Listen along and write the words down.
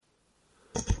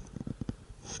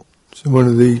So one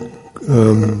of the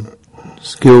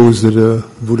skills that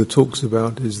Buddha talks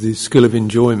about is the skill of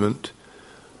enjoyment.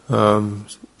 One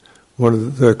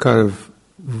of the kind of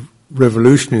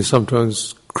revolutionary,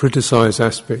 sometimes criticised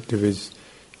aspect of his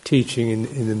teaching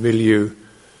in the milieu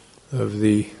of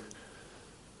the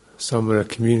Samana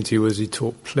community was he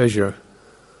taught pleasure.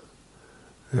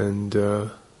 And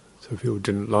so people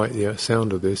didn't like the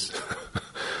sound of this.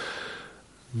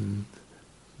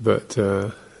 But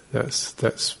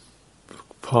that's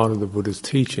part of the Buddha's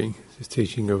teaching, his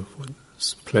teaching of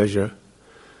pleasure.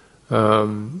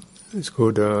 It's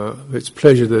called it's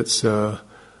pleasure that's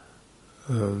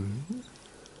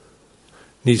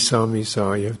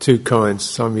nisamisa. You have two kinds,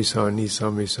 samisa and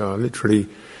nisamisa. Literally,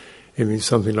 it means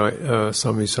something like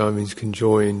samisa means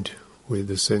conjoined with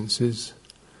the senses.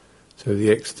 So the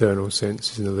external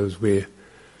senses, in other words, we're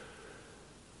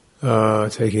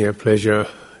taking our pleasure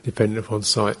dependent upon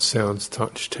sight, sounds,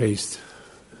 touch, taste,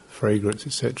 fragrance,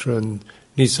 etc. And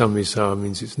nisamisa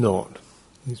means it's not.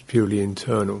 It's purely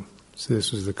internal. So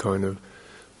this was the kind of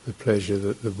the pleasure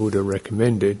that the Buddha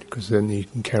recommended, because then you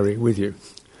can carry it with you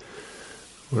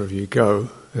wherever you go,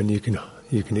 and you can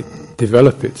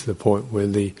develop it to the point where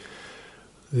the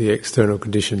external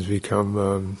conditions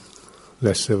become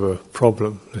less of a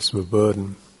problem, less of a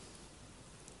burden.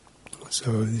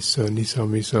 So this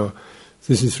nisamisa,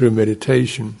 this is through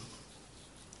meditation.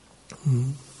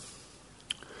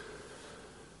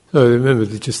 So remember,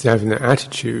 just having that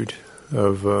attitude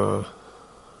of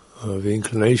the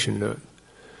inclination, that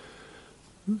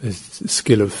is a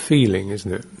skill of feeling,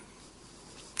 isn't it?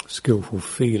 Skillful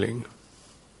feeling.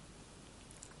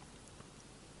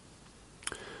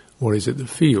 What is it that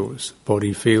feels?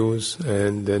 Body feels,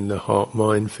 and then the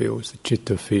heart-mind feels, the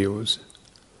citta feels.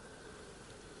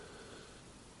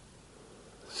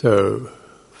 So,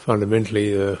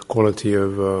 fundamentally, the quality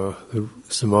of the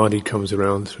samadhi comes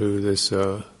around through this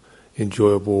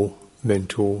enjoyable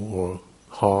mental or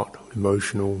heart,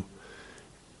 emotional,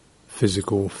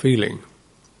 physical feeling.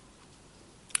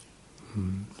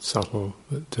 Subtle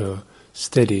but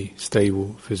steady,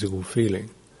 stable physical feeling.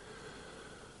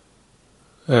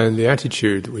 And the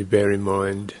attitude that we bear in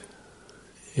mind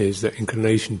is that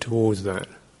inclination towards that,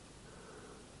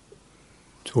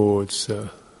 towards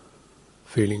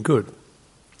feeling good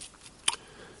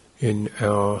in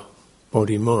our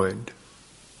body-mind.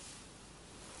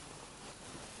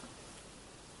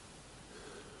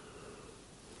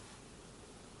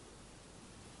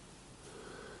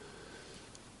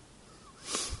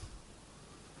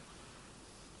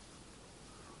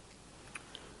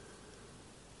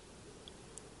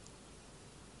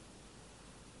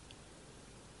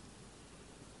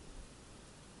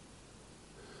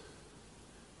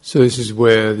 So this is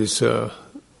where this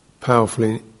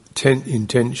powerful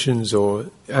intentions or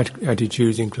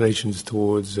attitudes, inclinations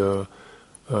towards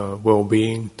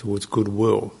well-being, towards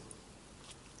goodwill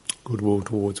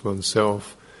towards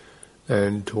oneself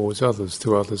and towards others,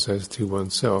 to others as to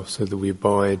oneself, so that we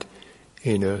abide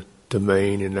in a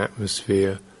domain, an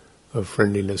atmosphere of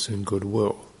friendliness and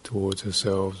goodwill towards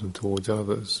ourselves and towards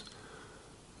others.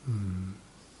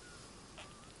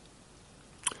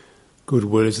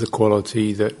 Goodwill is the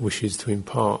quality that wishes to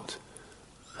impart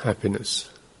happiness,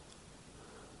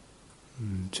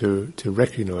 to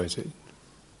recognise it.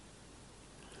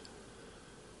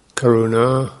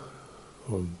 Karuna,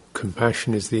 or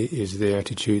compassion, is the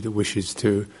attitude that wishes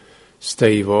to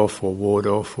stave off or ward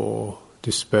off or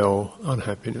dispel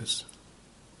unhappiness.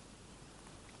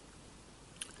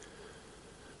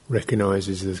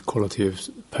 Recognises the quality of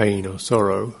pain or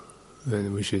sorrow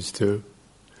and wishes to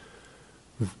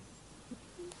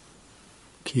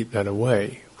keep that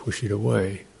away, push it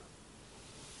away,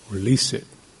 release it,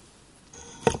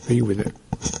 be with it.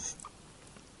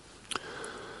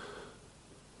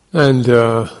 And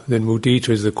then mudita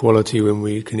is the quality when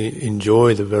we can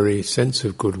enjoy the very sense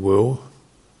of goodwill,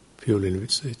 purely in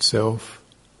itself,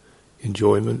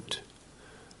 enjoyment.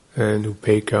 And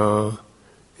upekkha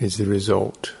is the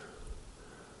result.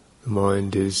 The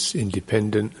mind is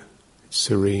independent, it's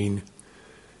serene,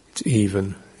 it's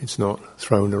even, it's not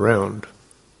thrown around,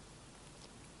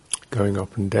 going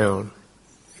up and down,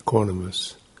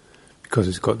 equanimous, because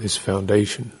it's got this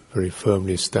foundation, very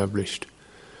firmly established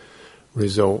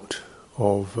result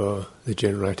of the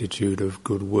general attitude of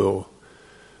goodwill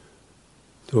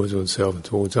towards oneself and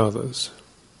towards others.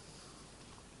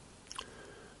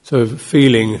 So the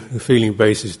feeling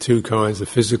base is two kinds, the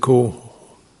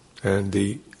physical and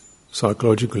the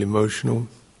psychological, emotional,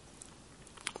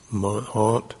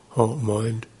 heart,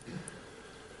 mind.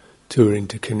 Two are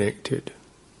interconnected.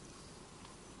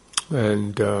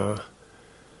 And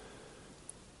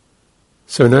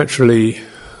so naturally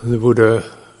the Buddha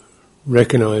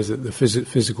recognized that the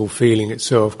physical feeling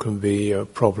itself can be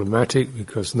problematic,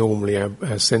 because normally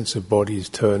our sense of body is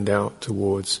turned out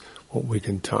towards what we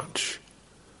can touch,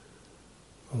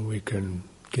 what we can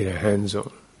get our hands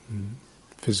on,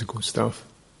 physical stuff.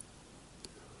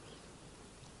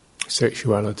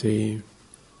 Sexuality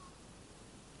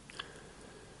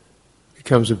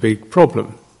becomes a big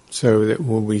problem, so that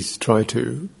when we try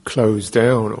to close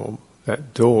down on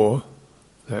that door,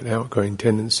 that outgoing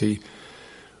tendency,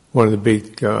 one of the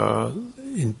big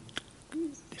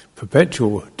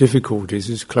perpetual difficulties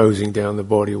is closing down the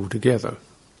body altogether.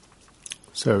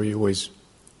 So you always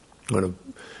want to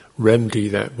remedy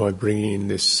that by bringing in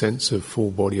this sense of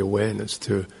full body awareness,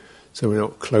 so we're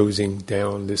not closing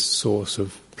down this source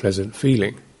of pleasant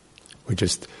feeling. We're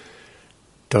just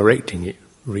directing it,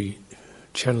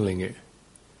 channeling it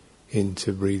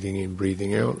into breathing in,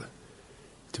 breathing out,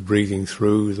 to breathing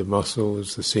through the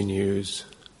muscles, the sinews.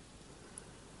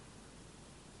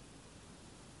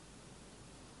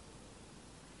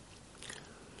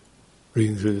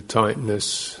 Breathing through the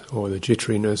tightness or the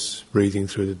jitteriness, breathing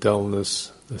through the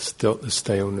dullness, the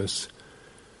staleness.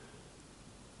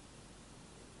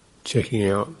 Checking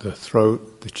out the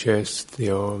throat, the chest, the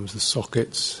arms, the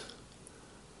sockets.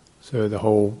 So the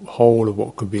whole of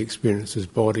what could be experienced as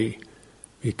body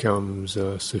becomes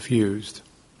suffused.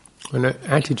 And that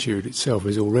attitude itself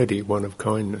is already one of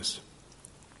kindness.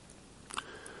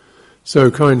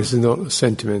 So kindness is not a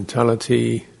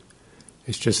sentimentality,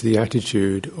 it's just the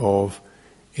attitude of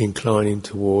inclining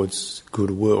towards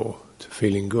goodwill, to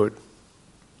feeling good,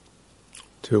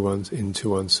 into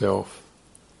oneself.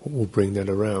 What will bring that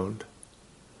around?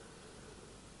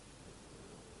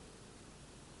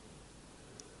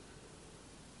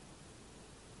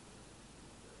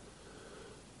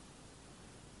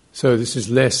 So this is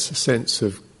less a sense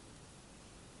of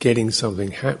getting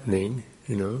something happening,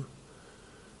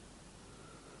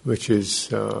 which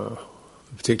is a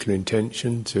particular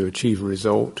intention to achieve a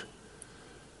result,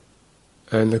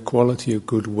 and the quality of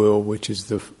goodwill, which is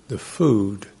the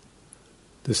food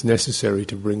that's necessary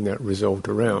to bring that result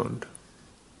around.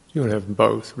 You want to have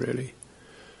both, really.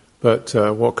 But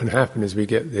what can happen is we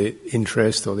get the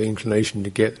interest or the inclination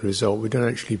to get the result. We don't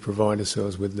actually provide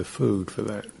ourselves with the food for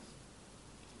that.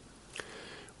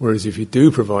 Whereas if you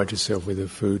do provide yourself with the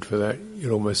food for that,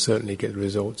 you'll almost certainly get the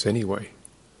results anyway.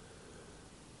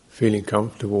 Feeling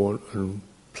comfortable and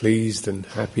pleased and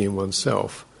happy in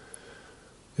oneself.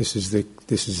 This is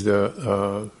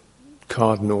the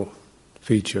cardinal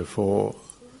feature for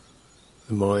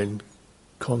the mind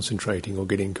concentrating or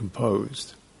getting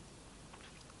composed.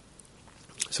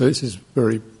 So this is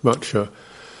very much an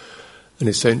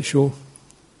essential.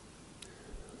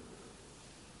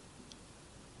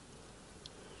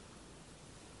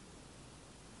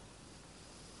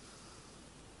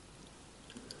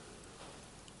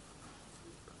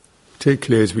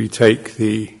 Particularly as we take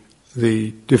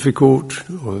the difficult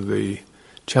or the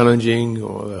challenging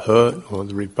or the hurt or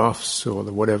the rebuffs or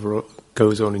the whatever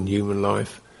goes on in human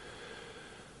life,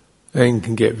 and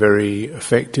can get very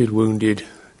affected, wounded,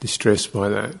 distressed by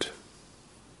that.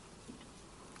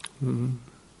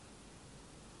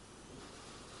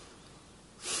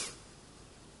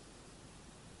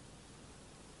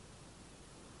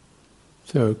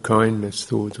 So kindness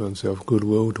towards oneself,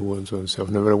 goodwill towards oneself,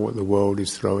 no matter what the world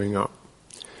is throwing up.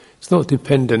 It's not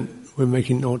dependent, we're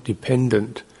making it not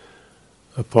dependent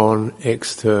upon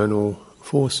external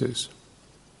forces.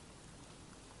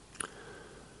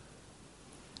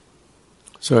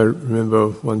 So I remember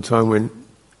one time when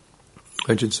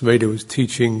Ajahn Sumedho was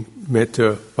teaching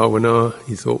Metta Bhavana,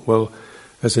 he thought, well,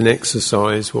 as an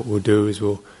exercise, what we'll do is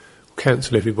we'll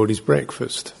cancel everybody's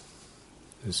breakfast.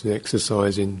 There's an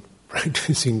exercise in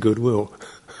practicing goodwill.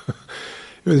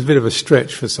 It was a bit of a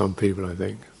stretch for some people, I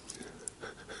think.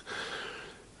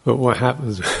 But what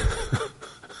happens,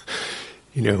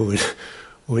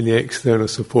 when the external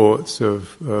supports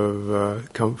of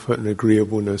comfort and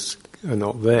agreeableness are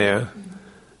not there,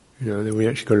 then we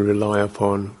actually got to rely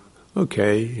upon, or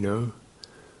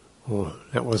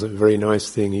that wasn't a very nice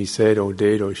thing he said or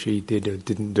did or she did or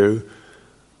didn't do,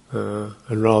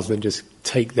 and rather than just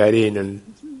take that in and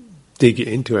dig it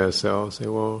into ourselves, say,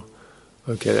 well,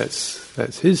 okay,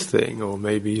 that's his thing, or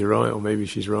maybe you're right, or maybe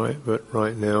she's right, but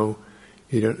right now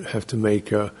you don't have to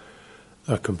make a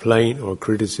complaint or a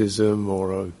criticism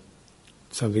or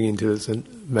something into this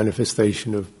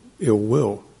manifestation of ill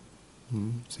will.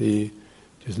 See,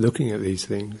 just looking at these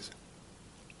things,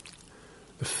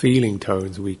 the feeling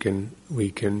tones we can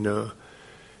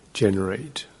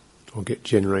generate or get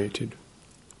generated.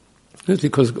 That's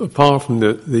because apart from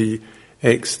the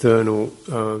external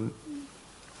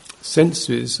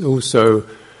senses also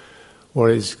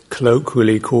what is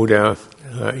colloquially called our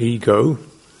ego.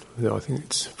 I think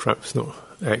it's perhaps not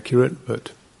accurate,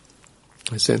 but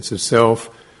a sense of self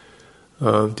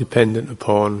dependent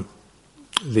upon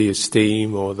the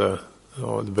esteem or the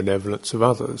benevolence of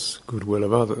others, goodwill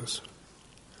of others,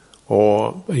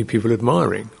 or people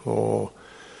admiring, or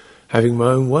having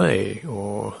my own way,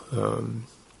 or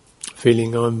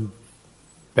feeling I'm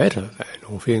better than,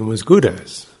 or feeling I'm as good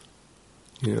as,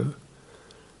 then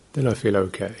I feel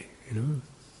okay,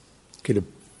 Get a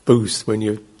boost when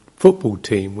your football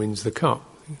team wins the cup,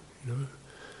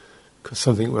 because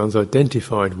something one's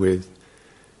identified with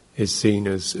is seen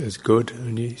as good,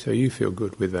 and so you feel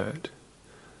good with that.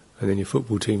 And then your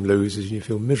football team loses and you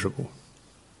feel miserable.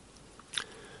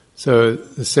 So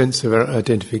the sense of our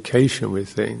identification with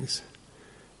things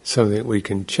is something we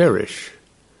can cherish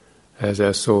as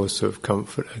our source of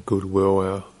comfort, our goodwill,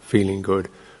 our feeling good,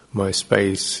 my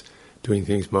space, doing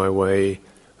things my way,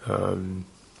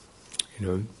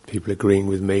 people agreeing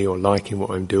with me or liking what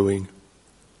I'm doing,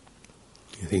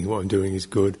 thinking what I'm doing is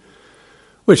good,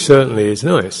 which certainly is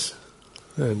nice,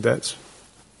 and that's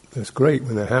great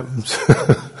when that happens.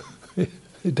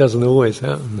 It doesn't always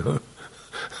happen, though.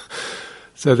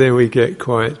 So then we get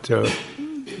quite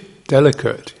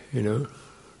delicate, and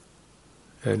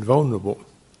vulnerable.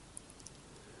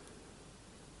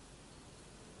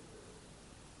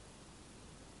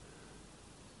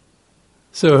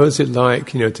 So what's it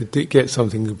like, to get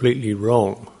something completely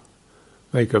wrong,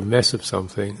 make a mess of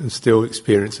something, and still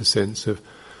experience a sense of,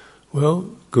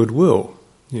 goodwill,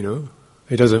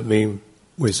 It doesn't mean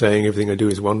we're saying everything I do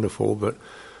is wonderful, but,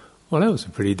 that was a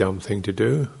pretty dumb thing to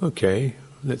do. Okay,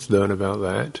 let's learn about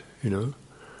that,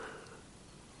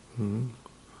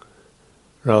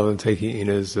 Rather than taking it in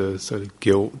as a sort of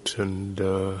guilt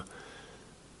and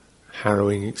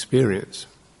harrowing experience.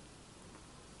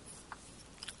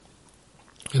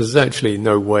 There's actually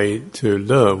no way to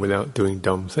learn without doing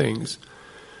dumb things,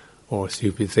 or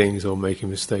stupid things, or making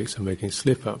mistakes, or making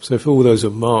slip-ups. So if all those are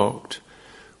marked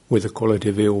with a quality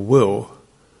of ill will,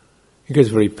 it gets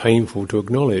very painful to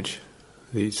acknowledge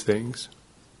these things.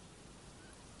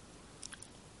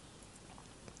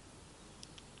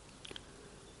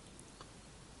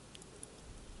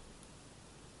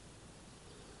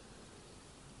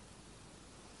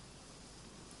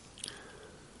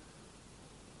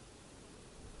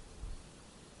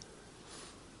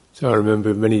 So I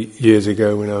remember many years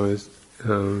ago when I was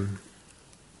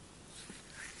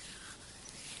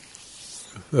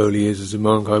early years as a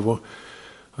monk, I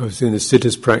was in the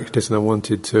sitter's practice, and I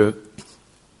wanted to.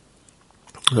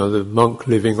 The monk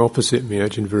living opposite me,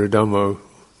 Ajahn Viradhammo,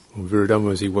 or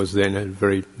Viradhammo as he was then, a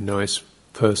very nice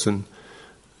person,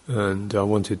 and I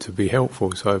wanted to be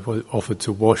helpful, so I offered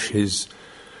to wash the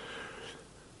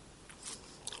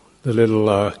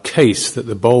little case that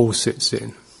the bowl sits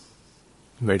in.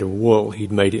 Made of wool,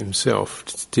 he'd made it himself,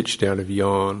 stitched out of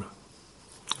yarn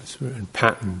and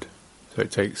patterned, so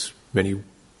it takes many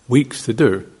weeks to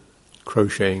do,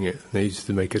 crocheting it. And they used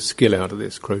to make a skill out of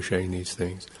this, crocheting these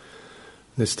things.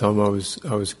 This time I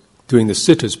was doing the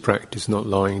sitter's practice, not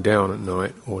lying down at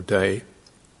night or day.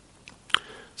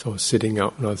 So I was sitting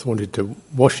up, and I wanted to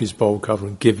wash his bowl cover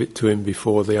and give it to him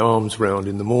before the alms round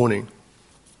in the morning.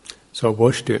 So I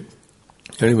washed it.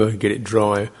 The only way I could get it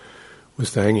dry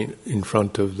was to hang it in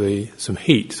front of some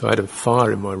heat. So I had a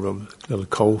fire in my room, a little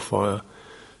coal fire.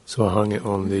 So I hung it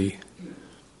on the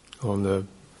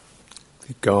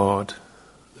guard,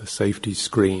 the safety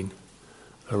screen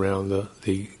around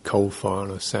the coal fire,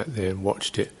 and I sat there and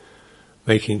watched it,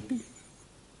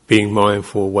 being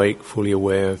mindful, awake, fully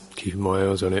aware, keeping my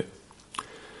eyes on it,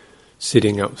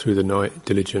 sitting up through the night,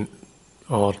 diligent,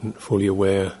 ardent, fully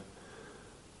aware,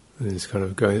 and it's kind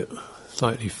of going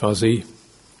slightly fuzzy.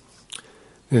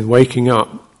 And waking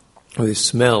up with this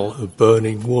smell of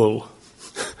burning wool,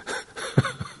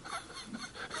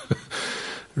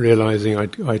 realizing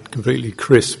I'd completely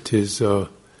crisped his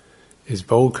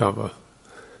bowl cover,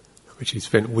 which he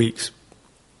spent weeks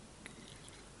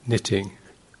knitting.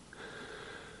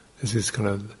 There's this kind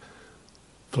of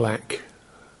black,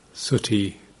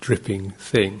 sooty, dripping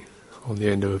thing on the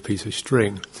end of a piece of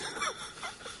string.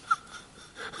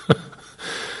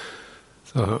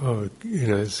 So,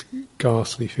 it's a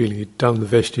ghastly feeling. You'd done the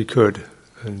best you could,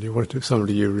 and you wanted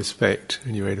somebody you respect,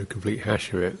 and you made a complete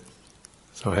hash of it.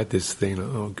 So I had this thing,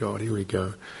 like, oh God, here we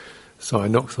go. So I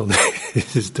knocked on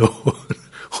his door,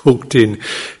 walked in,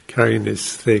 carrying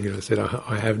this thing, and I said,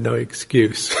 I have no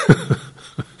excuse.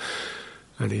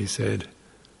 And he said,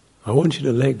 I want you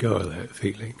to let go of that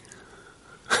feeling.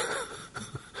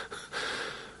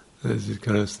 There's this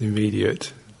kind of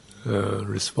immediate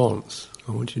response.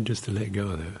 I want you just to let go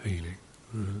of that feeling.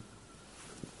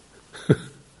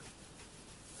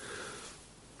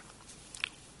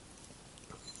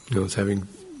 I was having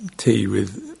tea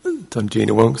with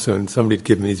Tanjina Wangsa, and somebody had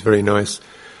given me these very nice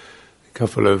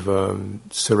couple of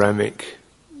ceramic,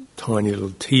 tiny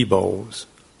little tea bowls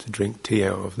to drink tea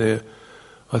out of.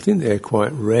 I think they're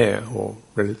quite rare, or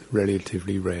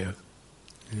relatively rare.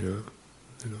 You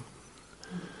know.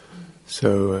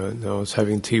 So I was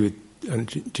having tea with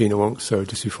Gina Wongso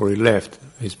just before he left,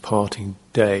 his parting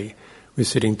day. We're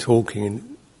sitting talking,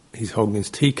 and he's holding his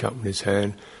teacup in his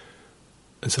hand,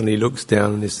 and suddenly he looks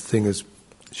down and this thing has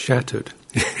shattered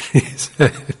in his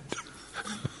hand.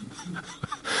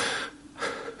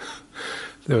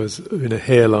 There was a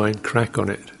hairline crack on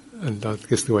it, and I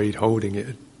guess the way he'd holding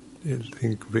it, the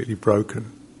thing completely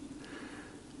broken.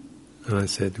 And I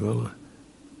said, well,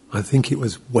 I think it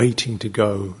was waiting to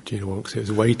go, Gina Wongso. It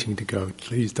was waiting to go.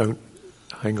 Please don't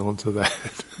hang on to that.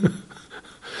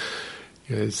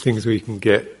 There's things we can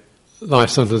get. Life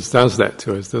sometimes does that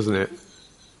to us, doesn't it?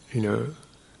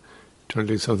 Trying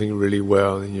to do something really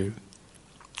well, and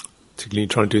particularly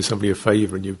trying to do somebody a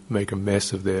favour, and you make a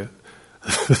mess of their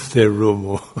room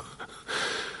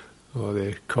or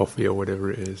their coffee or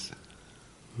whatever it is.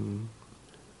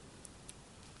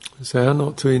 So how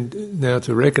not to now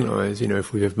to recognise,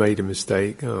 if we have made a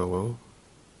mistake. Oh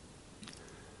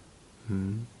well.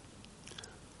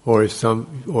 Or if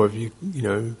you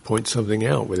point something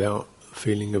out without a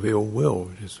feeling of ill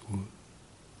will, just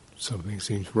something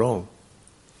seems wrong.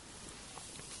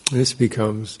 This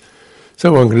becomes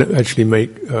someone can actually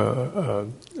make a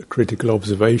critical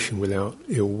observation without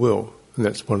ill will, and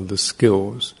that's one of the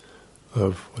skills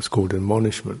of what's called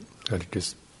admonishment. How to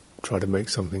just try to make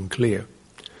something clear,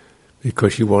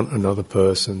 because you want another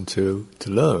person to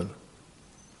learn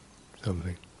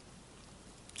something.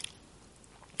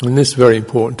 And this is very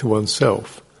important to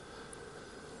oneself.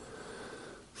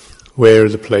 Where are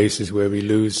the places where we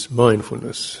lose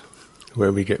mindfulness,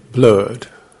 where we get blurred?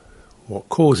 What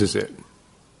causes it?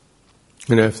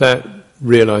 If that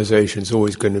realization is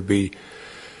always going to be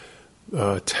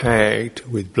tagged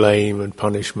with blame and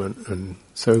punishment and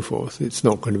so forth, it's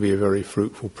not going to be a very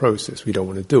fruitful process. We don't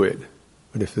want to do it.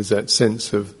 But if there's that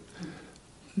sense of,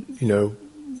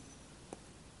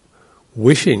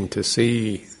 wishing to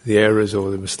see the errors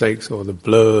or the mistakes or the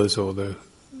blurs or the,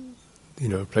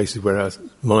 places where our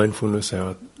mindfulness,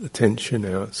 our attention,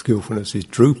 our skillfulness is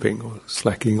drooping or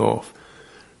slacking off,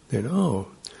 then,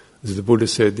 as the Buddha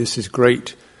said, this is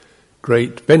great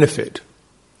benefit.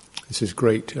 This is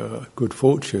great good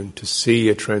fortune to see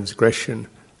a transgression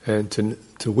and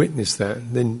to witness that.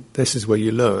 And then this is where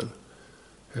you learn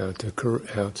how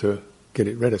to get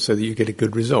it rid of, so that you get a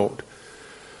good result.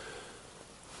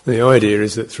 The idea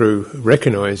is that through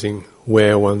recognizing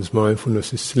where one's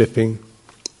mindfulness is slipping,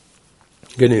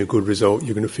 getting a good result,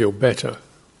 you're going to feel better.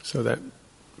 So that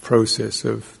process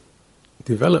of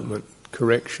development,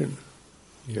 correction,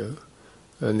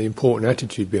 and the important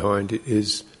attitude behind it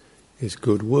is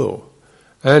goodwill.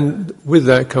 And with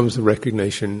that comes the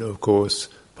recognition, of course,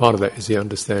 part of that is the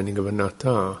understanding of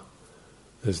anatta.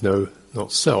 There's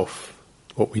not self.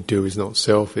 What we do is not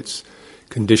self, it's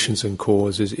conditions and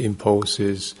causes,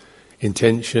 impulses,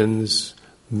 intentions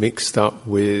mixed up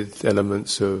with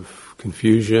elements of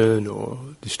confusion or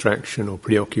distraction or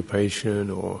preoccupation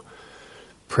or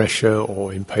pressure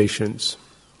or impatience.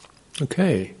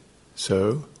 Okay,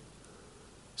 so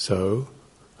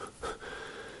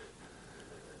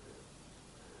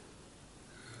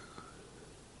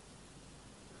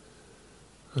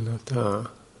anatta.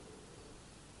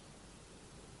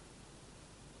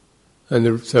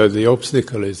 And so the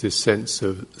obstacle is this sense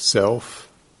of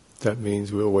self. That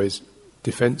means we're always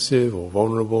defensive or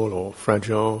vulnerable or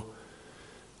fragile,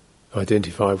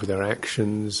 identified with our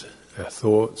actions, our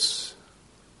thoughts,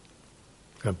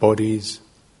 our bodies,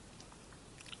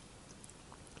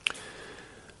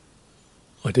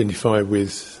 identified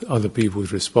with other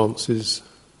people's responses,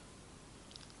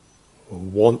 or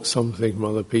want something from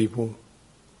other people,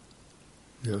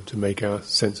 to make our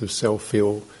sense of self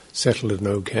feel settled and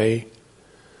okay.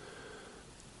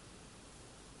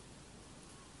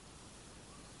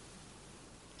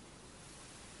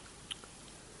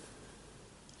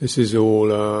 This is all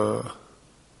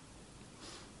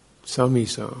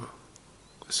samisa,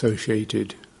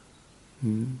 associated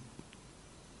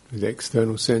with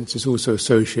external sense. It's also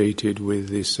associated with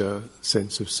this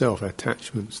sense of self,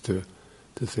 attachments to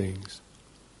things.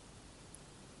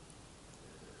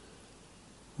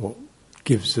 What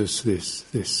gives us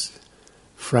this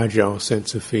fragile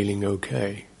sense of feeling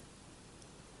okay?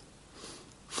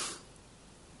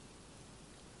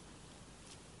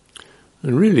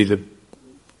 And really the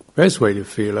best way to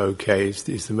feel okay is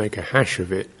to make a hash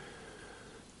of it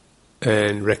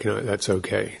and recognise that's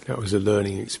okay. That was a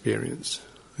learning experience.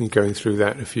 And going through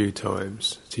that a few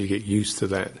times so you get used to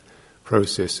that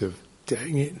process of,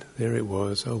 dang it, there it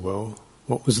was, oh well,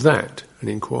 what was that? And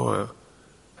inquire,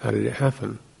 how did it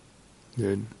happen?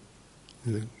 And,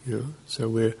 so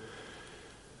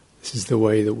this is the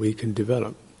way that we can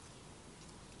develop.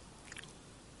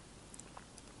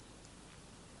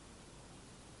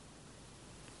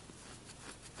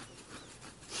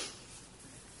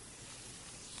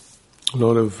 A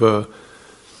lot of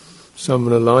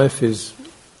samana life is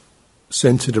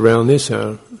centered around this.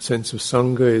 Our sense of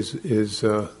sangha is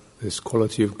this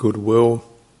quality of goodwill.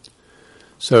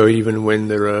 So even when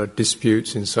there are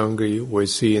disputes in sangha, you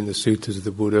always see in the suttas of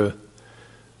the Buddha,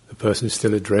 the person is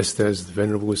still addressed as the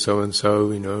Venerable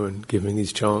so-and-so, and giving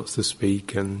his chance to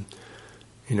speak, and,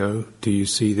 do you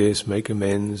see this, make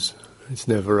amends. It's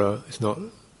not,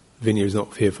 Vinaya is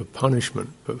not here for punishment,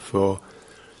 but for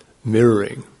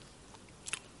mirroring.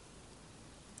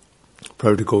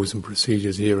 Protocols and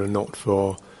procedures here are not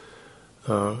for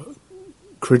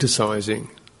criticising,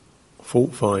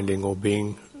 fault-finding, or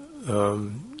being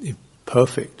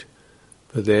perfect,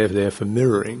 but they're there for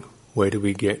mirroring. Where do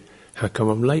we get, how come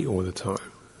I'm late all the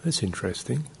time? That's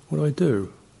interesting. What do I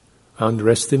do? I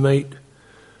underestimate,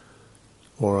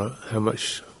 or how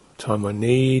much time I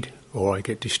need, or I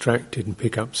get distracted and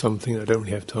pick up something I don't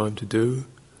really have time to do.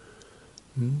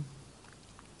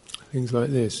 Things like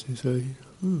this. You say,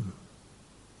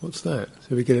 what's that?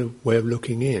 So we get a way of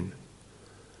looking in.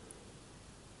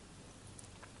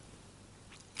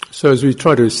 So as we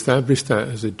try to establish that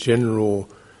as a general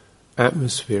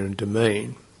atmosphere and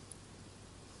domain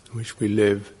in which we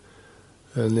live,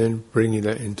 and then bringing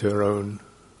that into our own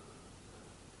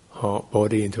heart,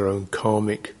 body, into our own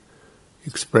karmic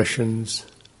expressions,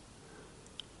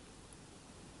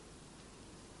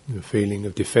 the feeling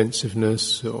of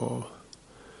defensiveness or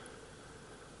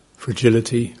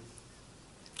fragility,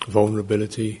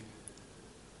 vulnerability,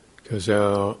 because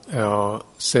our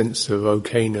sense of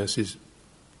okayness is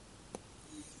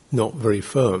not very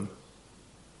firm.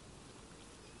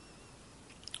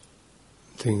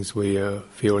 Things we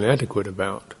feel inadequate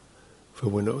about, feel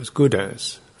we're not as good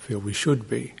as, feel we should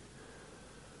be.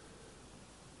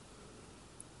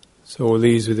 So all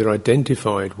these that are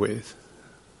identified with,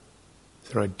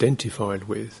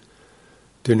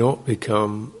 do not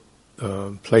become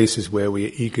places where we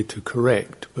are eager to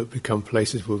correct, but become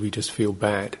places where we just feel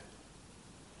bad.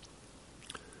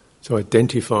 So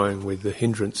identifying with the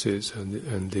hindrances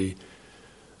and the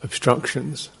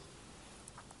obstructions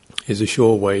is a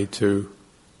sure way to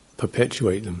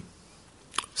perpetuate them.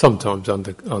 Sometimes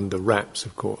under wraps,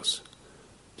 of course,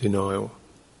 denial.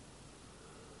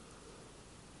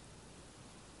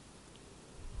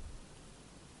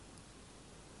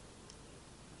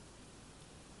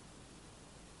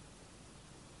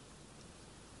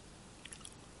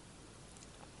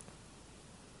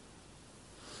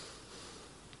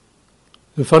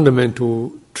 The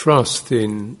fundamental trust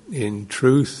in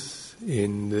truth,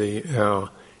 in our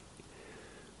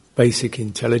basic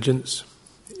intelligence.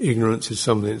 Ignorance is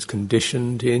something that's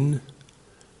conditioned in.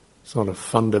 It's not a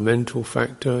fundamental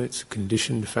factor, it's a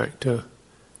conditioned factor.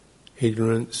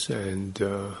 Ignorance and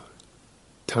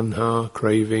tanha,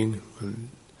 craving, and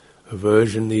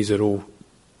aversion, these are all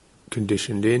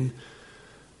conditioned in.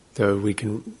 Though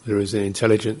there is an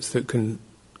intelligence that can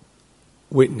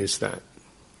witness that.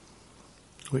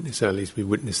 At least we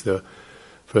witness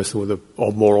first of all, the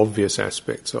more obvious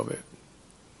aspects of it.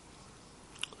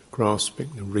 Grasping,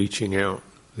 the reaching out,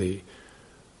 the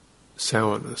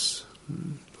sourness,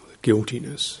 the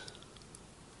guiltiness,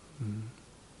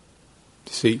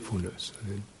 deceitfulness, and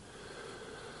then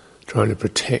trying to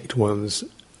protect one's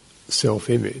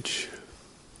self-image.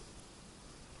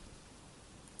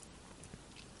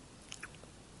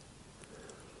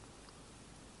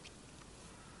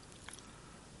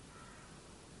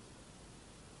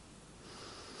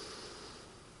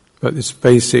 But this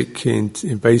basic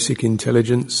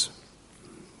intelligence,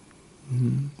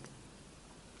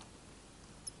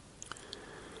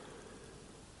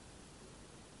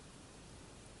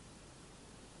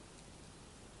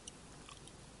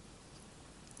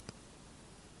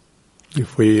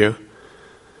 if we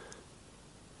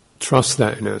trust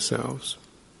that in ourselves,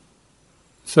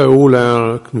 so all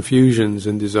our confusions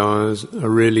and desires are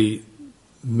really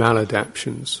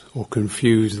maladaptions or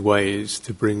confused ways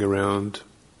to bring around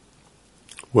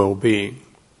well-being.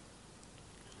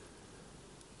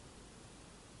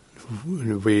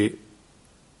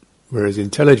 Whereas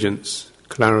intelligence,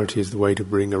 clarity is the way to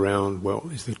bring around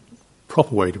is the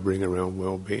proper way to bring around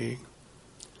well-being.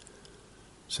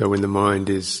 So when the mind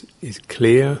is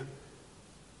clear,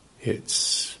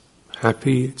 it's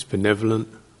happy, it's benevolent,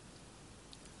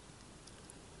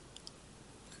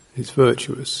 it's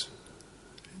virtuous,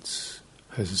 it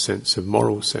has a sense of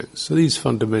moral sense. So these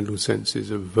fundamental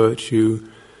senses of virtue,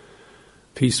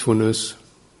 peacefulness,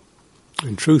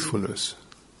 and truthfulness,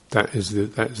 that is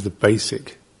the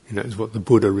basic, and that is what the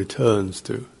Buddha returns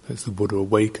to, that's the Buddha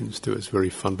awakens to, it's very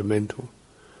fundamental.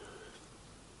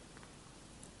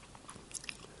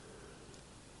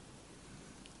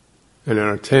 And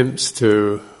our attempts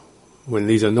to, when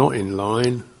these are not in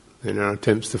line, then our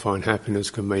attempts to find happiness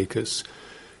can make us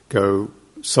go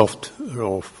soft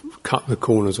or cut the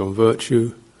corners on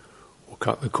virtue or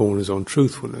cut the corners on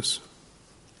truthfulness.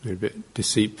 A bit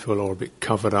deceitful or a bit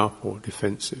covered up or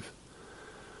defensive.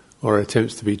 Or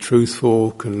attempts to be truthful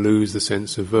can lose the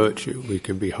sense of virtue. We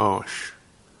can be harsh,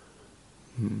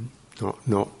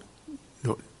 not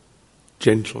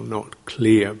gentle, not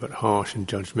clear, but harsh and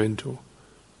judgmental.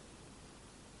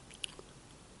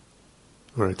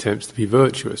 Or attempts to be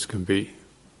virtuous can be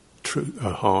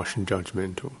harsh and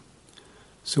judgmental.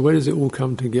 So where does it all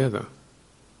come together?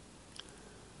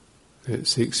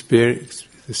 It's the experience,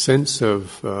 the sense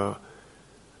of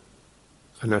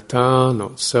anatta,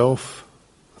 not self,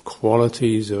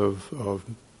 qualities of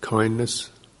kindness,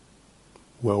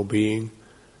 well-being,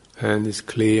 and this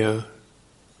clear,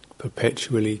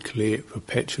 perpetually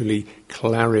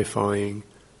clarifying,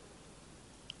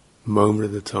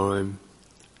 moment at a time,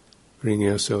 bringing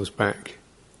ourselves back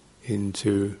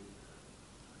into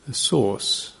the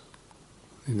source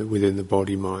within the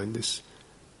body-mind, this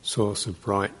source of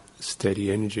bright,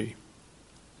 steady energy.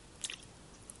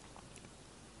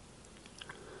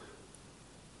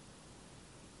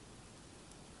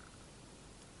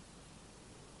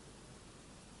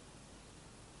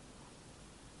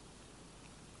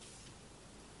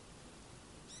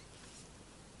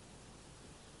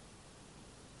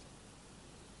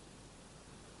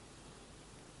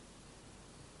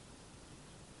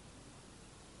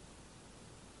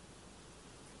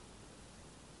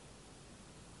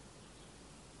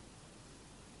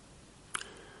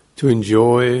 To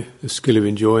enjoy, the skill of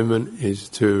enjoyment is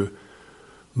to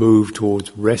move towards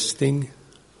resting,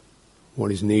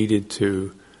 what is needed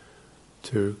to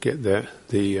get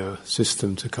the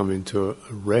system to come into a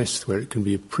rest where it can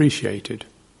be appreciated.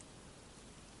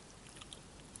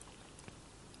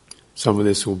 Some of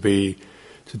this will be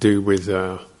to do with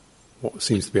what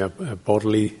seems to be our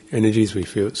bodily energies. We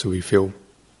feel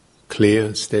clear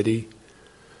and steady.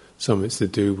 Some of it's to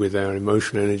do with our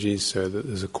emotional energies, so that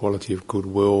there's a quality of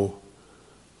goodwill,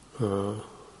 the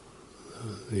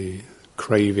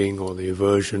craving or the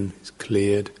aversion is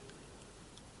cleared.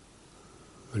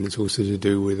 And it's also to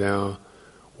do with our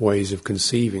ways of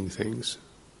conceiving things,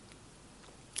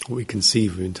 what we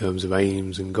conceive of in terms of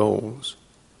aims and goals.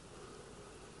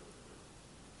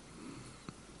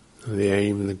 And the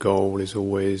aim and the goal is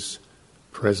always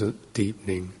present,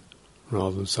 deepening,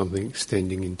 rather than something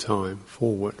extending in time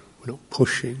forward. We're not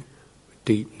pushing, we're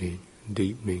deepening and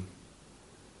deepening.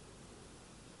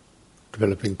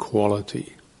 Developing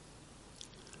quality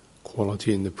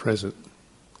in the present,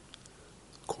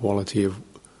 quality of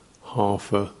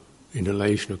half a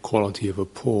inhalation, a quality of a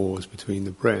pause between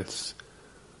the breaths,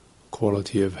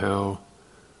 quality of how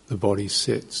the body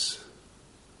sits.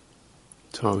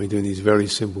 We're doing these very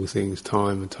simple things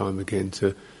time and time again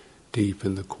to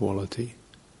deepen the quality.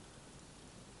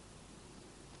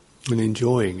 And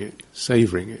enjoying it,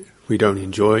 savouring it. If we don't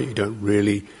enjoy it, you don't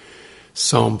really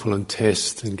sample and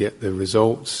test and get the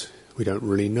results. We don't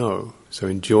really know. So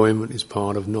enjoyment is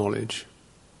part of knowledge.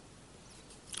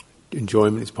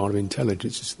 Enjoyment is part of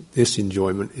intelligence. This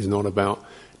enjoyment is not about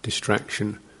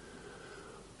distraction,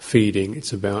 feeding,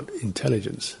 it's about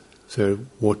intelligence. So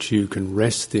what you can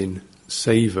rest in,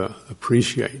 savour,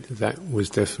 appreciate, that was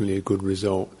definitely a good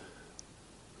result.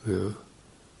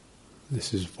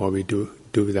 This is why we do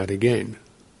that again.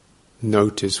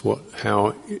 Notice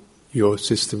how your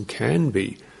system can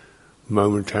be,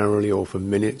 momentarily or for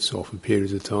minutes or for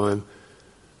periods of time,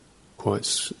 quite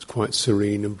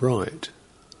serene and bright.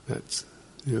 That's,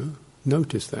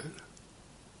 notice that.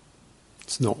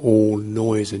 It's not all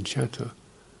noise and chatter.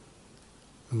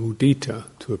 And mudita,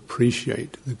 to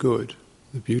appreciate the good,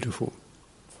 the beautiful.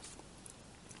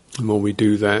 The more we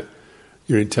do that,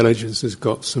 your intelligence has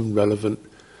got some relevant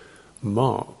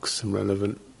marks, some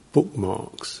relevant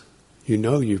bookmarks. You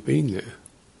know you've been there.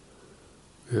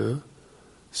 Yeah?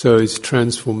 So it's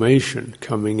transformation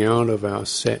coming out of our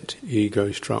set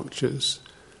ego structures.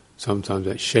 Sometimes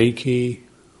that's shaky,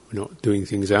 we're not doing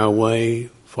things our way,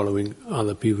 following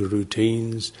other people's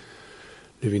routines,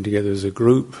 living together as a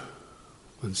group,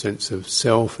 One sense of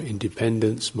self,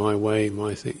 independence, my way,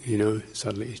 my thing,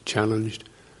 suddenly is challenged.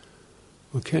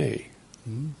 Okay.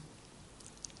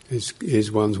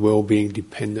 Is one's well-being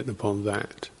dependent upon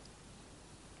that?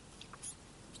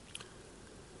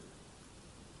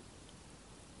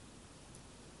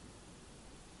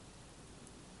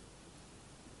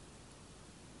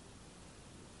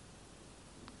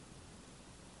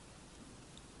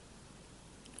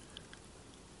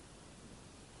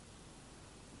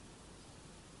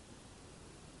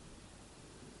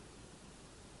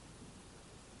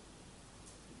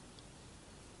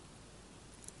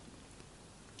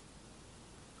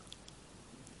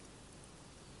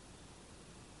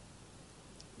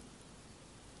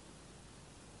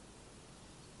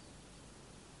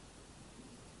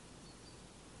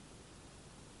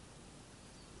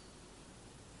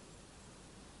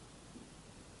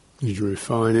 As you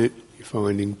refine it, you're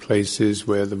finding places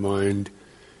where the mind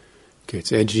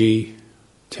gets edgy,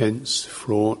 tense,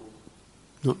 fraught,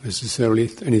 not necessarily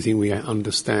anything we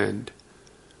understand.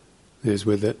 There's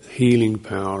where the healing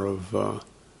power of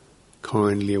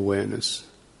kindly awareness,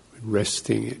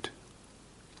 resting it,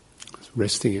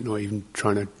 not even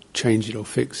trying to change it or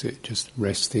fix it, just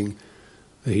resting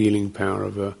the healing power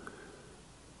of a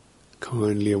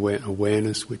kindly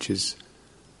awareness which is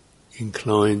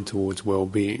inclined towards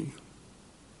well-being.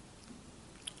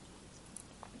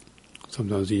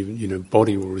 Sometimes even,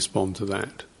 body will respond to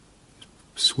that.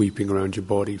 Sweeping around your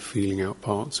body, feeling out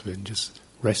parts of it, and just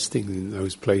resting in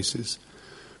those places,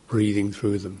 breathing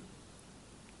through them.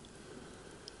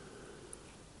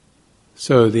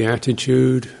 So the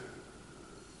attitude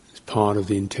is part of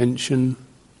the intention,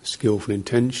 skillful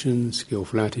intention,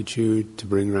 skillful attitude, to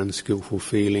bring around skillful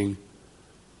feeling.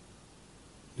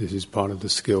 This is part of the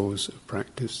skills of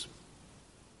practice.